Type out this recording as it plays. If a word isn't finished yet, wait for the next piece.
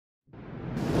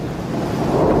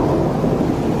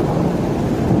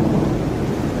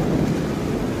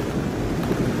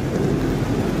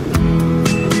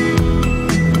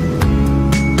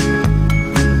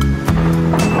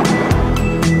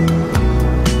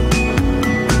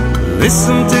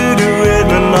Listen to the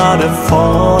rhythm of the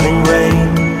falling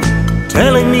rain,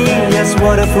 telling me just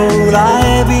what a fool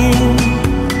I've been.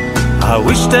 I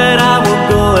wish that I would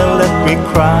go and let me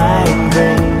cry in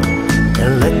vain,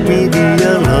 and let me be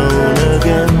alone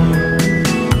again.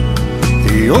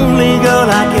 The only girl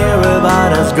I care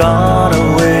about has gone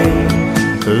away,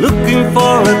 looking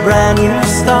for a brand new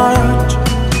start.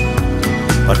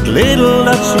 But little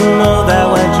does she know that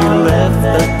when she left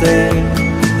that day,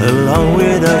 along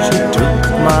with her she took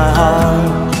my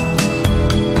heart.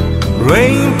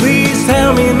 Rain, please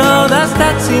tell me now, does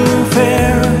that seem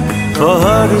fair? For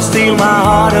her to steal my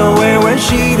heart away when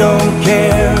she don't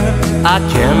care. I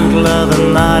can't love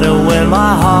another when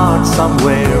my heart's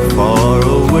somewhere far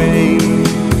away.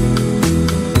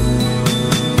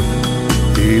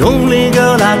 The only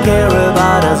girl I care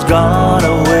about has gone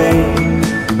away,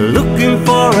 looking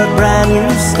for a brand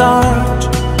new start.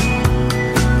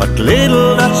 But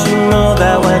little does she know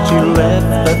that when she left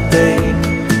that day,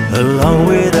 along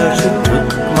with her she took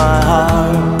my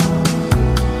heart.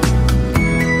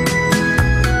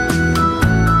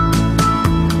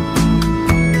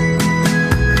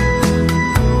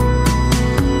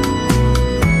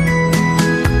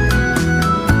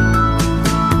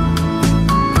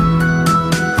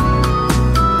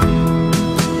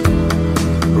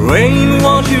 Rain,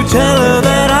 won't you tell her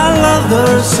that I love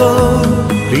her so?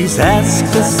 Please ask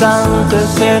the sun to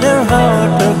set her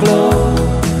heart aglow.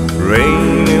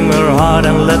 Rain in her heart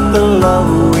and let the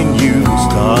love in you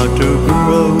start to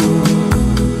grow.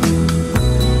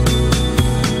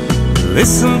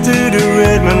 Listen to the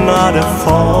rhythm of the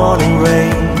falling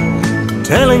rain,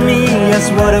 telling me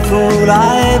just what a fool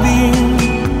I've been.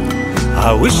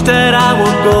 I wish that I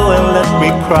would go and let me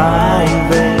cry in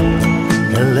vain,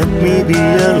 and let me be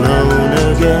alone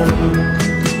again.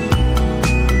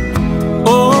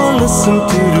 Oh, listen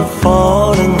to the fall.